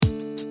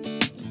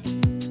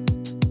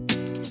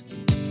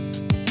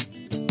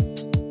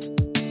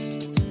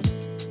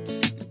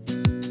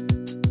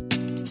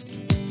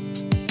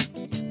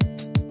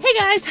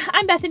guys,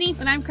 I'm Bethany.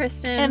 And I'm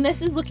Kristen. And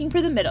this is Looking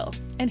for the Middle.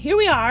 And here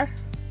we are.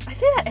 I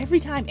say that every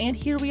time, and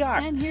here we are.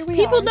 And here we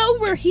People are. know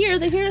we're here.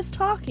 They hear us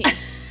talking.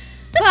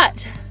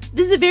 But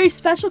this is a very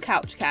special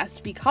couch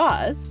cast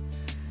because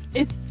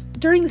it's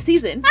during the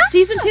season.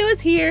 Season 2 is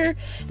here.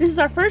 This is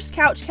our first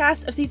couch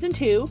cast of season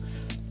 2.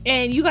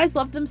 And you guys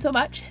love them so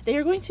much. They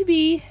are going to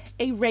be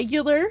a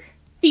regular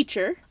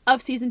feature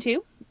of season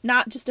 2,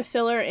 not just a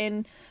filler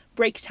in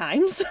break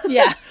times.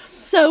 Yeah.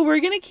 So we're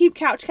going to keep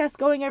couch cast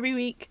going every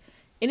week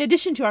in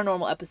addition to our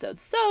normal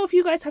episodes. So if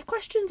you guys have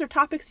questions or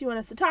topics you want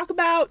us to talk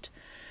about,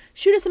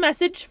 shoot us a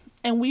message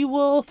and we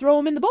will throw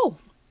them in the bowl.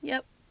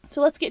 Yep.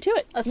 So let's get to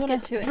it. Let's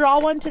get to it. Draw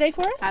one today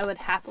for us? I would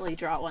happily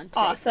draw one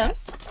today. Awesome.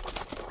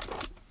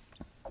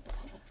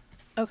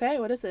 Okay,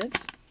 what is it?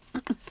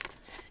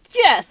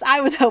 Yes,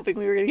 I was hoping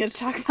we were going to get to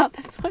talk about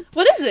this one.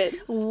 What is it?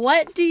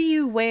 What do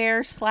you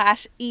wear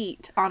 /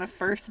 eat on a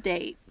first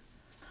date?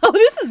 Oh,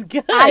 this is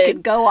good. I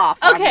could go off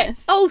on Okay.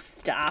 this. Oh,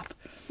 stop.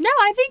 No,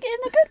 I think in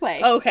a good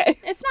way. Okay.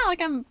 It's not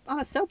like I'm on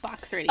a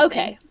soapbox or anything.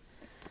 Okay.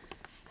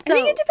 So, I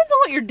think it depends on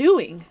what you're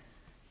doing.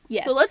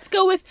 yes. So let's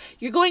go with,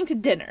 you're going to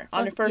dinner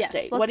on a Let's- first yes,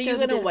 date. let's What are you go to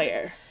going to dinner.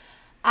 wear?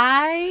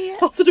 I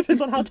Also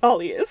depends on how tall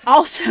he is.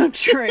 also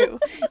true.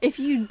 If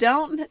you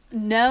don't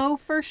know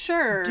for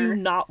sure, Do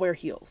not wear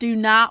heels. do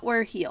not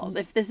wear heels.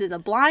 If this is a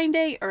blind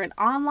date or an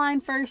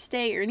online first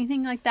date or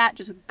anything like that,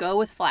 just go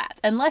with flats.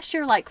 Unless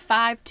you're like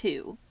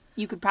 5'2",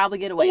 you could probably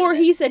get away Or with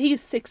it. he said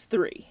he's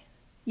 6'3".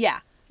 Yeah.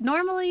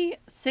 Normally,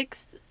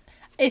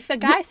 if a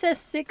guy says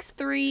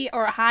 6'3"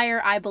 or higher,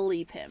 I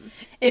believe him.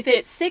 If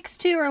it's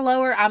 6'2" or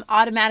lower, I'm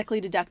automatically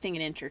deducting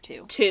an inch or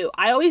two. 2.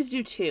 I always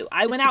do 2.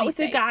 I went to out be with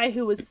a safe. guy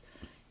who was,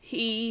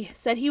 he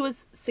said he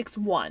was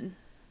 6'1".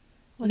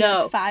 Was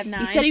No. it 5'9"?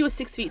 He said he was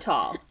 6 feet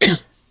tall.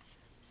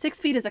 6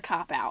 feet is a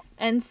cop-out.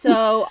 And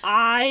so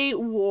I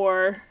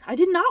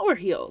did not wear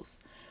heels.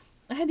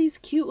 I had these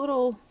cute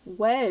little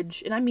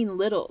wedge, and I mean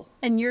little,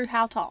 And you're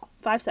how tall?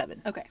 5'7".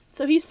 Okay.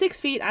 So he's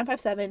 6 feet, I'm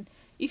 5'7".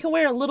 You can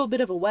wear a little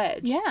bit of a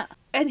wedge. Yeah.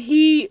 And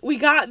we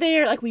got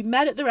there, like, we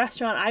met at the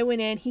restaurant. I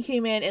went in, he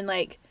came in, and,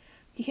 like,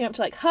 he came up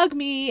to, like, hug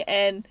me,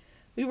 and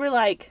we were,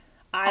 like,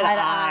 eye to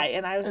eye.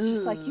 And I was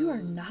just like, you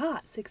are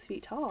not 6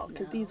 feet tall,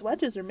 because these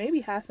wedges are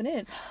maybe half an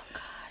inch. Oh,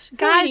 gosh. So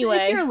Guys, anyway.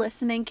 if you're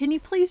listening, can you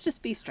please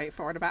just be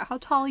straightforward about how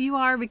tall you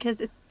are?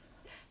 Because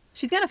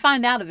she's going to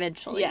find out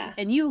eventually. Yeah.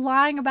 And you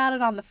lying about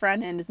it on the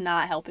front end is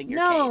not helping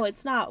your case. No,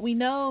 it's not. We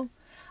know.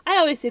 I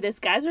always say this.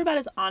 Guys are about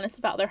as honest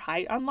about their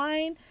height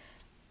online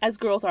as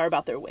girls are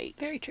about their weight.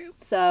 Very true.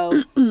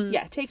 So,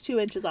 yeah, take 2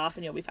 inches off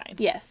and you'll be fine.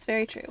 Yes,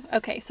 very true.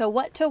 Okay, so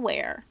what to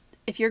wear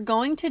if you're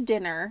going to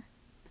dinner,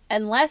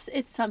 unless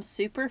it's some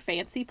super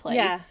fancy place,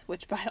 Yeah.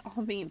 which by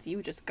all means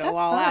you just go That's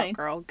all fine. out,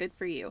 girl. Good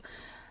for you.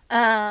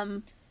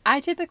 I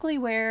typically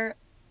wear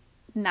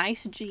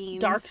nice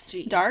jeans,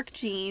 dark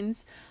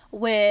jeans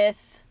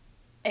with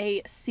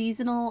a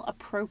seasonal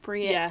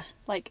appropriate, Yeah.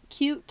 like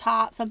cute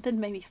top, something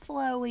maybe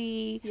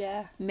flowy.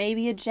 Yeah.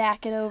 Maybe a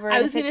jacket over it.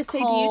 I was if going to it's say,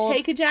 cold. do you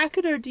take a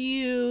jacket or do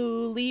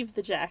you leave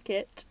the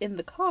jacket in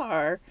the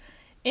car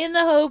in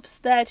the hopes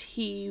that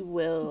he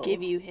will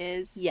give you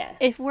his? Yes.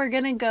 If we're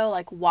gonna go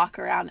like walk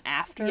around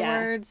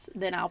afterwards,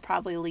 then I'll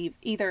probably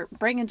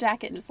bring a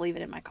jacket and just leave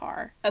it in my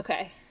car.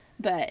 Okay.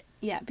 But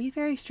yeah, be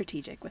very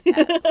strategic with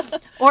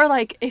that. Or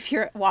like if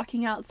you're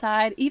walking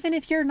outside, even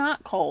if you're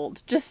not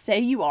cold, just say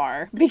you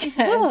are, because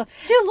do a little.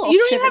 You don't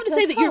even shiver, have to be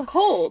say like, that you're "Oh,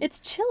 cold. It's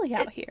chilly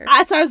out here.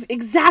 That's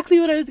exactly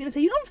what I was going to say.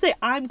 You don't have to say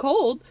I'm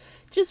cold.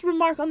 Just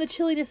remark on the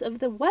chilliness of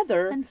the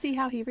weather And see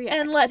how he reacts.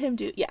 and let him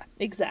do. Yeah,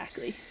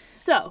 exactly.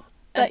 So,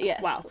 But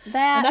yes, wow.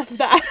 that Enough of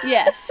that.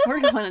 yes, we're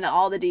going into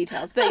all the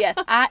details. But yes,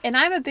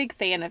 I'm a big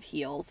fan of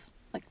heels,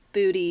 like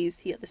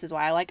booties. This is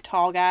why I like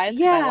tall guys,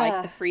 because I like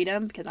Yeah. the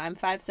freedom, because I'm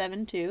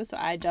 5'7" too, so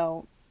I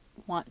don't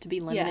want to be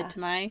limited Yeah. to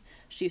my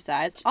shoe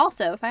size.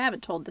 Also, if I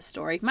haven't told this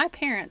story, my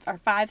parents are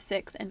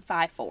 5'6" and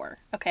 5'4",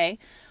 okay?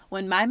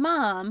 When my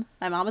mom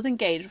was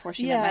engaged before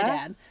she met my Yeah.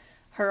 dad,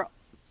 her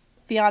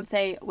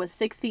fiance was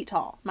 6 feet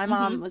tall. My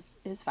mom is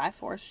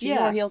 5'4", so she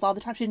Yeah. wore heels all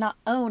the time. She did not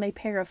own a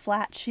pair of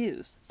flat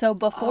shoes. So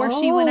before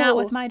she went out Oh.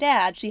 with my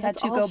dad, she had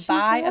That's to all go she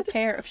buy a had?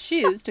 pair of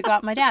shoes to go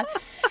out with my dad.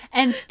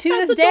 And to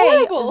That's this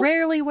day, adorable.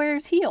 rarely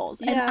wears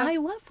heels. And Yeah. I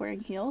love wearing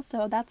heels,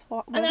 so that's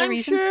one And of the I'm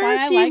reasons sure why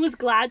I she like. was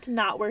glad to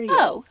not wear heels.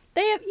 Oh,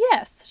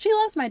 yes, she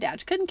loves my dad.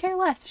 She couldn't care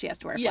less if she has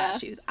to wear Yeah.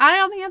 flat shoes. I,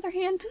 on the other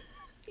hand,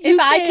 You if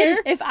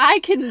I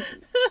can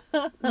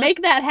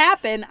make that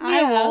happen,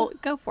 I Yeah. will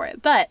go for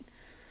it. But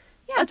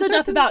yeah, That's just wear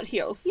enough some- about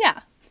heels.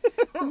 Yeah.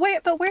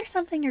 Wear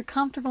something you're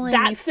comfortable in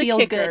and you That's the feel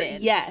kicker. good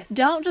in. Yes.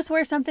 Don't just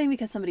wear something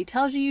because somebody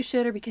tells you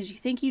should, or because you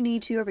think you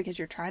need to, or because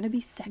you're trying to be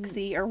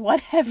sexy or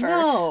whatever.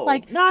 No,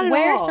 like not at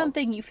wear all.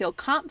 something you feel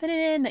confident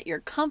in, that you're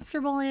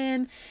comfortable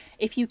in.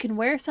 If you can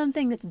wear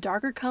something that's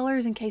darker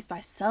colors in case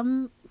by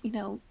some,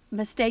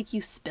 mistake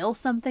you spill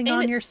something And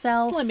on it's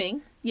yourself.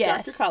 Slimming.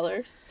 Yes. Darker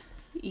colors.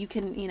 You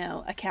can,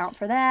 account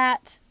for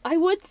that. I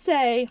would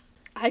say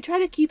I try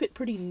to keep it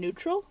pretty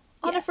neutral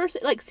on a Yes. first,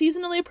 like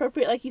seasonally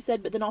appropriate, like you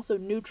said, but then also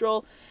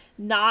neutral,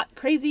 not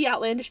crazy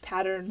outlandish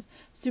patterns,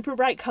 super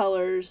bright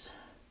colors,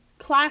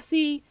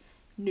 classy,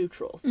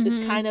 neutrals.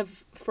 It's kind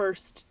of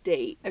first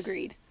date.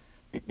 Agreed.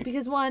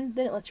 Because 1,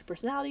 then it lets your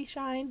personality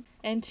shine,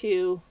 and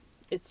 2,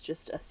 it's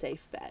just a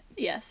safe bet.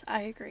 Yes,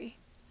 I agree.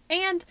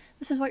 And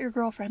this is what your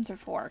girlfriends are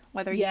for.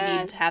 Whether you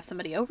need to have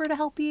somebody over to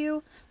help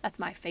you. That's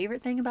my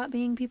favorite thing about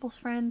being people's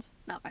friends.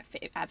 Not my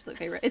absolute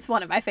favorite. It's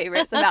one of my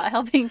favorites about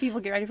helping people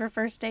get ready for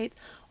first dates.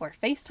 Or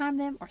FaceTime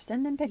them. Or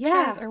send them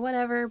pictures. Or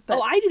whatever. But,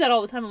 I do that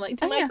all the time. I'm like,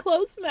 do my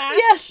clothes match?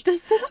 Yes.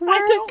 Does this work?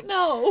 I don't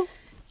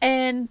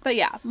know. But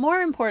yeah,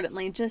 more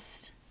importantly,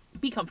 just...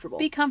 be comfortable.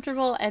 Be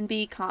comfortable and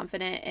be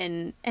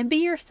confident and be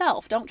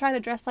yourself. Don't try to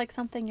dress like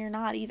something you're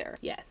not either.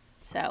 Yes.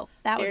 So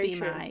that Very would be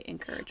true. my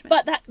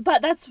encouragement.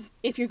 But that's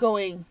if you're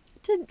going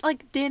to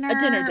like dinner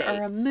date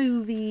or a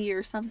movie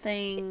or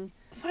something.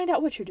 Find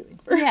out what you're doing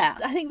first. Yeah.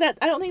 I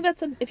don't think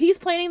that's if he's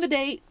planning the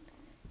date,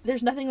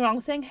 there's nothing wrong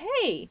with saying,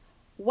 "Hey,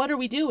 what are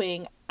we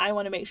doing? I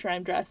want to make sure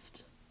I'm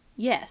dressed."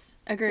 Yes,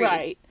 agreed.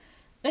 Right.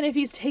 And if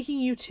he's taking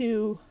you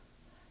to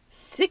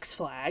Six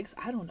Flags,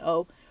 I don't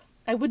know.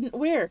 I wouldn't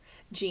wear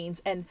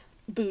jeans and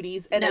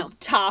booties and a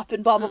top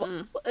and blah blah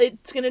blah.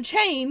 It's gonna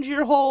change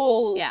your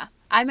whole. Yeah.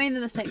 I made the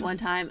mistake one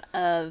time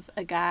of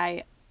a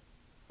guy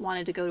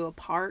wanted to go to a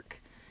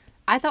park.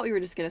 I thought we were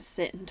just going to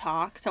sit and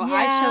talk. So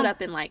I showed up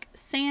in like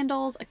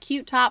sandals, a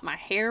cute top, my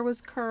hair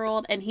was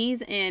curled, and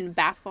he's in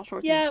basketball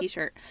shorts and a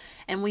t-shirt.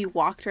 And we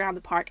walked around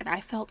the park and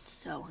I felt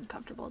so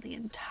uncomfortable the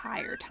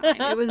entire time.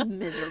 It was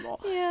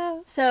miserable. Yeah.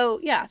 So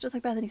yeah, just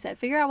like Bethany said,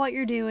 figure out what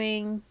you're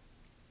doing.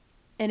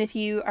 And if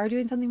you are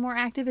doing something more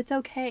active, it's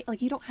okay.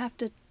 Like you don't have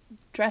to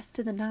dress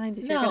to the nines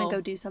if you're going to go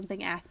do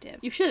something active.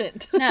 You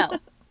shouldn't. No.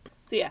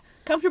 So yeah,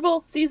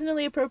 comfortable,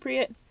 seasonally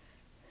appropriate,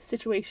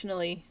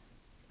 situationally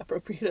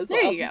appropriate as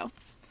well. There you go.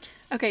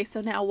 Okay,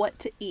 so now what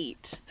to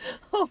eat?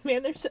 Oh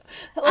man, let's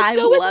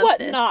go with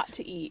what not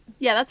to eat.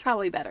 Yeah, that's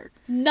probably better.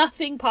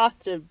 Nothing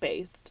pasta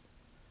based.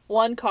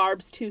 1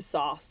 carbs, 2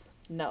 sauce.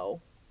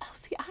 No. Oh,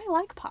 see, I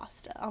like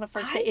pasta on a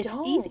first date. It's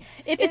easy.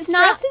 If it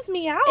stresses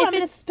me out, I'm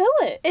gonna spill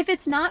it. If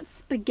it's not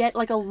spaghetti,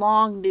 like a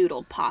long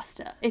noodled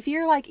pasta. If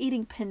you're like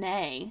eating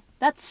penne,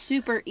 that's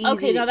super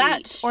easy to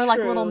eat. Or like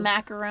little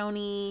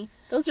macaroni.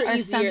 Those are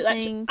easier.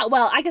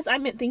 Well, I guess I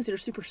meant things that are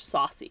super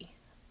saucy.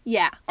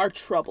 Yeah. Are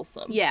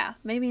troublesome. Yeah.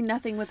 Maybe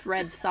nothing with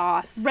red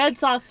sauce. Red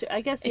sauce too.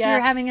 I guess, If you're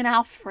having an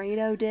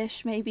Alfredo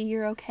dish, maybe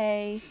you're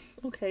okay.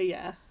 Okay,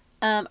 yeah.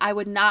 I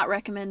would not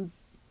recommend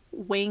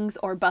wings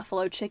or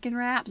buffalo chicken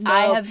wraps. No.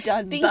 I have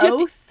done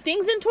both.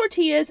 Things in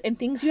tortillas and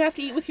things you have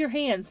to eat with your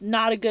hands.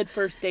 Not a good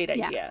first date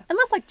idea.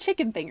 Unless like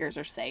chicken fingers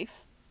are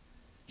safe.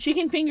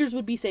 Chicken fingers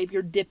would be safe.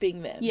 You're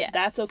dipping them. Yes.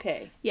 That's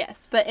okay.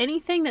 Yes. But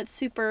anything that's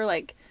super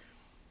like...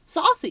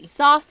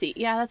 Saucy.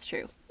 Yeah, that's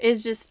true.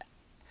 Is just...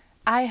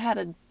 I had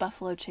a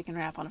buffalo chicken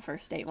wrap on a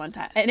first date one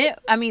time.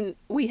 And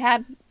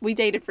we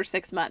dated for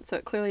 6 months, so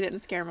it clearly didn't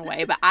scare him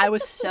away. But I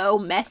was so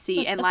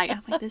messy and like,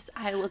 I'm like,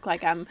 I look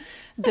like I'm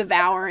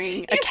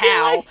devouring a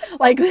cow.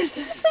 Like this.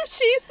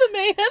 She's the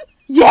man.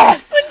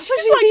 Yes. When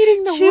she's like,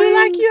 eating the wings.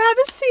 Like you have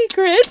a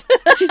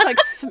secret. She's like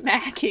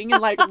smacking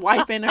and like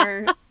wiping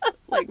her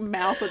like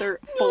mouth with her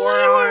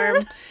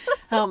forearm.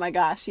 Oh my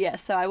gosh,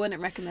 yes. So I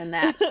wouldn't recommend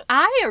that.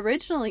 I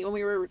originally, when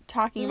we were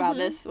talking about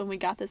this, when we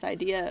got this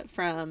idea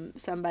from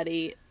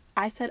somebody,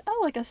 I said,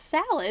 like a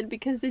salad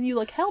because then you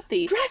look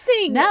healthy.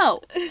 Dressing!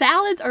 No.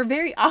 Salads are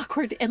very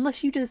awkward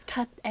unless you just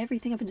cut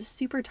everything up into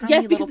super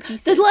tiny little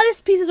pieces. The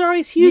lettuce pieces are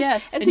always huge.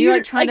 Yes, and so you're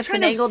like trying to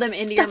finagle them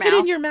into your mouth. Stuff it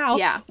in your mouth.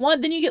 Yeah.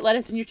 1, then you get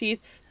lettuce in your teeth.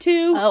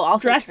 2,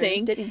 also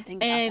dressing. True. Didn't even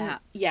think about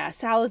that. Yeah,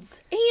 salads.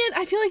 And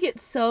I feel like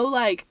it's so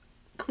like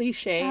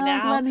cliche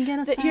now let me get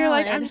a salad. You're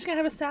like, I'm just gonna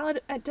have a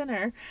salad at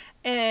dinner,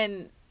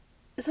 and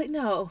it's like,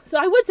 no. So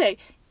I would say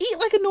eat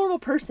like a normal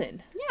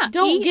person. Yeah,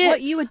 don't get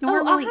what you would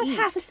normally I'll have eat.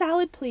 Half a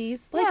salad,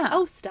 please.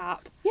 Like,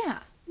 stop. Yeah,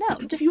 no.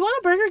 If you want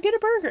a burger, get a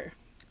burger.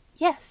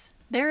 Yes,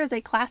 there is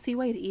a classy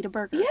way to eat a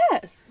burger.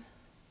 Yes.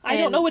 I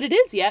don't know what it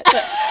is yet,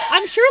 but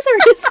I'm sure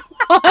there is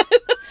one.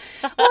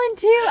 Well, and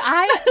 2,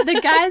 the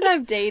guys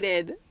I've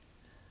dated,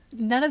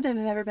 none of them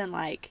have ever been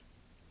like,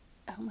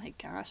 oh my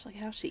gosh, like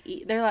how's she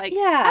eat? They're like,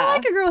 I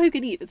like a girl who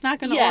can eat. It's not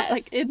gonna work.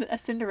 Like in a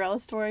Cinderella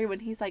story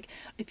when he's like,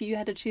 if you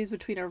had to choose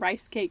between a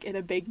rice cake and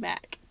a Big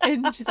Mac,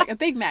 and she's like, a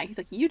Big Mac. He's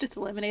like, you just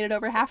eliminated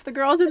over half the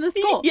girls in the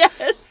school.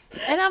 Yes.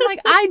 And I'm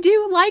like, I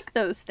do like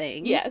those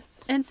things. Yes.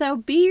 And so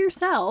be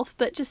yourself,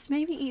 but just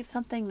maybe eat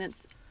something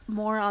that's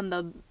more on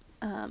the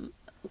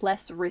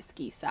less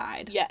risky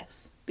side.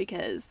 Yes.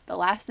 Because the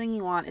last thing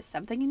you want is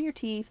something in your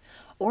teeth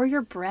or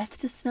your breath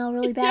to smell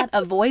really bad.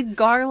 Avoid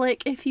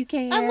garlic if you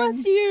can.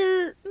 Unless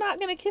you're not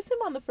going to kiss him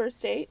on the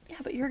first date. Yeah,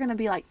 but you're going to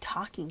be like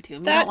talking to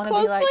him. That you don't want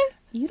to be like,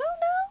 you don't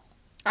know?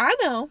 I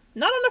know.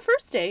 Not on a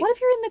first date. What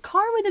if you're in the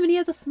car with him and he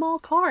has a small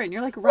car and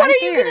you're like right there? What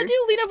are you going to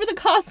do? Lean over the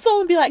console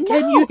and be like,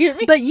 can you hear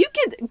me? But you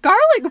can,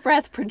 garlic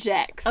breath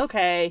projects.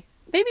 Okay.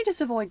 Maybe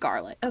just avoid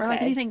garlic. Okay. Or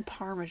like anything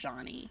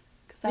Parmesan-y.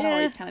 That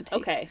always kind of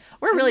tastes. Okay.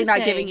 We're really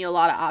not giving you a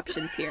lot of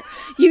options here.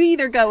 You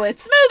either go with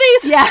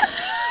smoothies. Yeah.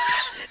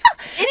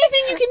 Anything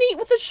you can eat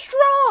with a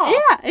straw.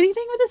 Yeah.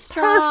 Anything with a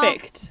straw.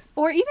 Perfect.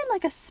 Or even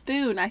like a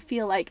spoon, I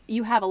feel like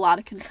you have a lot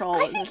of control.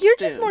 I think you're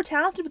just more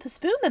talented with a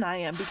spoon than I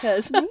am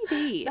because...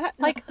 Maybe.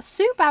 Like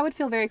soup, I would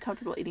feel very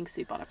comfortable eating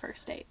soup on a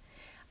first date.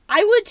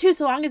 I would too,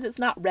 so long as it's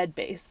not red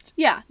based.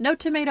 Yeah, no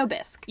tomato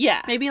bisque.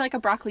 Yeah. Maybe like a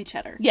broccoli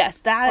cheddar. Yes,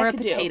 that or I a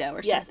could potato do.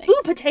 or yes. something.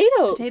 Ooh,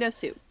 potatoes. Potato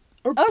soup.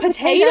 Or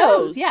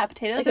potatoes. Yeah,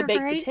 potatoes like are a baked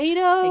great.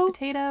 potato. Baked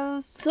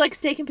potatoes. So like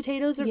steak and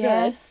potatoes are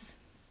yes.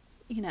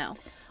 Good. You know.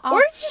 Or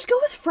you just go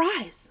with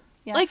fries.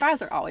 Yeah, like,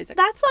 fries are always a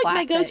that's like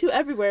classic. my go-to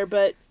everywhere,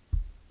 but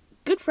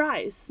good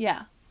fries.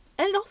 Yeah.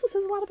 And it also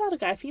says a lot about a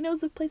guy if he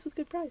knows a place with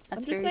good fries.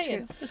 That's I'm just very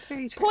saying. true. That's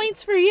very true.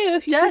 Points for you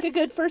if you pick a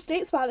good first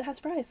date spot that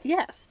has fries.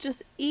 Yes.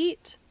 Just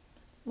eat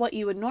what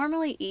you would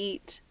normally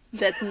eat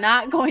that's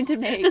not going to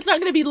make... That's not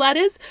going to be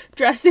lettuce,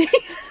 dressing...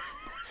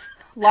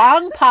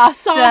 long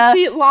pasta.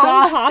 Saucy,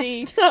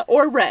 pasta,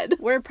 or red.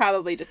 We're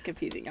probably just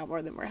confusing y'all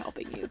more than we're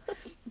helping you.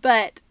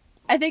 But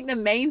I think the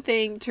main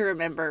thing to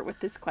remember with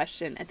this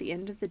question at the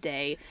end of the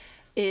day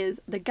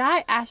is the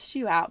guy asked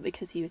you out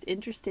because he was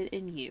interested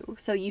in you.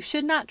 So you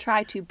should not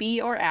try to be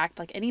or act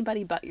like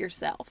anybody but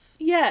yourself.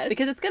 Yes.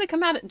 Because it's going to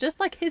come out just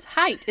like his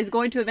height is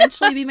going to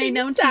eventually be made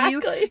known to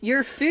you.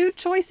 Your food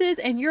choices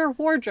and your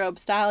wardrobe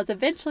style is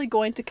eventually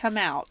going to come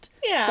out.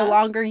 Yeah. The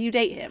longer you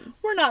date him.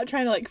 We're not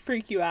trying to like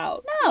freak you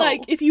out. No.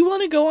 Like if you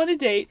want to go on a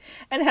date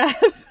and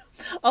have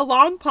a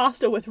long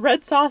pasta with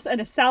red sauce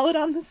and a salad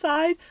on the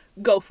side,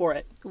 go for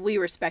it. We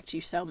respect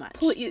you so much.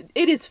 Please,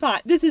 it is fine.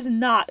 This is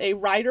not a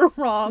right or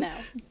wrong. No.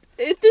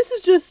 This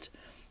is just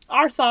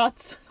our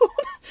thoughts.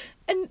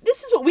 And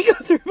this is what we go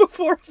through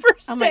before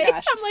first date. Oh my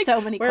gosh, I'm like,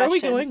 so many where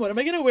questions. Are we going? What am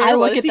I going to wear? I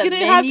what look is at he the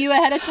gonna have? menu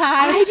ahead of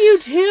time. I do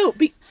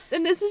too.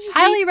 And this is just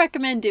highly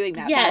recommend doing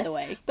that, yes, by the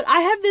way. But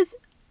I have this,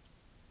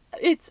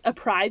 it's a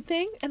pride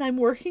thing and I'm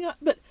working on,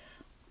 but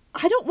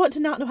I don't want to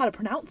not know how to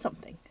pronounce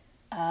something.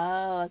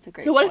 Oh, that's a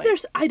great So what point. if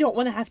there's, I don't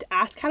want to have to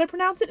ask how to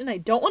pronounce it and I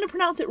don't want to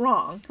pronounce it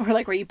wrong. Or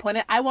like where you point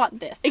it, I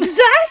want this.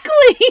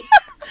 Exactly.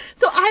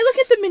 So I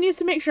look at the menus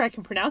to make sure I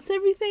can pronounce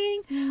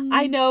everything.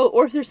 I know,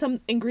 or if there's some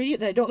ingredient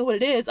that I don't know what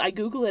it is, I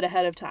Google it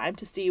ahead of time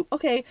to see,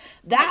 okay,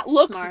 that That's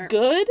looks smart.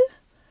 good,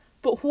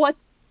 but what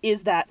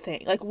is that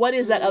thing? Like, what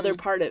is that other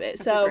part of it?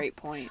 That's so a great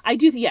point. I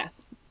do,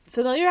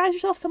 familiarize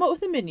yourself somewhat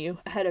with the menu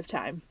ahead of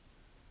time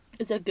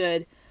is a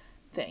good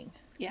thing.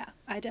 Yeah,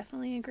 I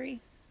definitely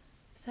agree.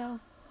 So,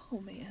 oh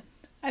man.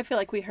 I feel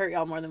like we hurt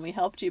y'all more than we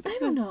helped you. But I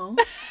don't know.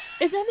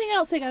 If nothing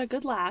else, they got a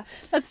good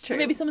laugh. That's true. So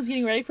maybe someone's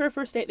getting ready for a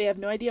first date. They have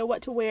no idea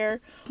what to wear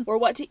or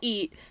what to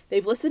eat.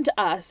 They've listened to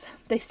us.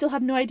 They still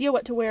have no idea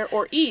what to wear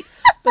or eat,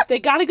 but they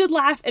got a good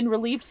laugh and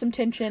relieved some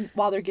tension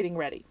while they're getting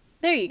ready.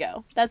 There you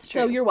go. That's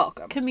true. So you're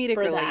welcome. Comedic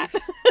for relief.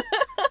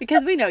 that.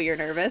 Because we know you're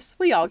nervous.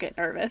 We all get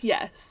nervous.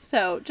 Yes.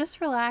 So just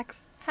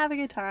relax. Have a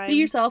good time. Be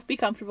yourself. Be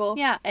comfortable.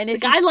 Yeah. And the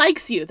if guy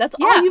likes you. That's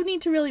all you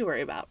need to really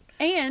worry about.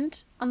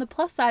 And on the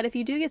plus side, if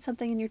you do get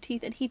something in your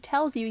teeth and he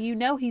tells you, you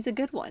know he's a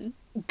good one.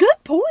 Good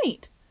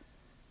point.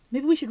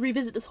 Maybe we should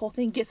revisit this whole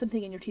thing. Get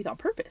something in your teeth on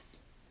purpose.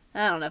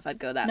 I don't know if I'd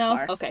go that No?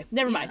 far. Okay.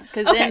 Never mind.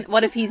 Because then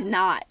what if he's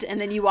not? And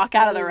then you walk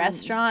out of the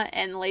restaurant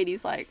and the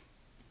lady's like,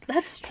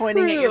 that's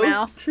pointing at your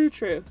mouth.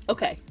 True.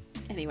 Okay.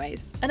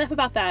 Anyways. Enough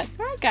about that.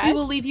 All right, guys. We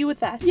will leave you with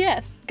that.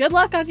 Yes. Good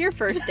luck on your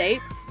first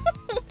dates.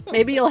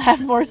 Maybe you'll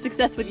have more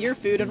success with your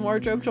food and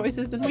wardrobe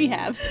choices than we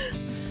have.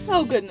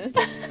 Oh, goodness.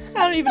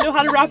 I don't even know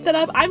how to wrap that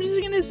up. I'm just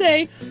going to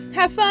say,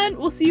 have fun.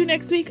 We'll see you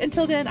next week.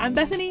 Until then, I'm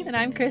Bethany. And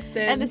I'm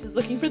Kristen. And this is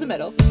Looking for the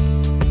Middle.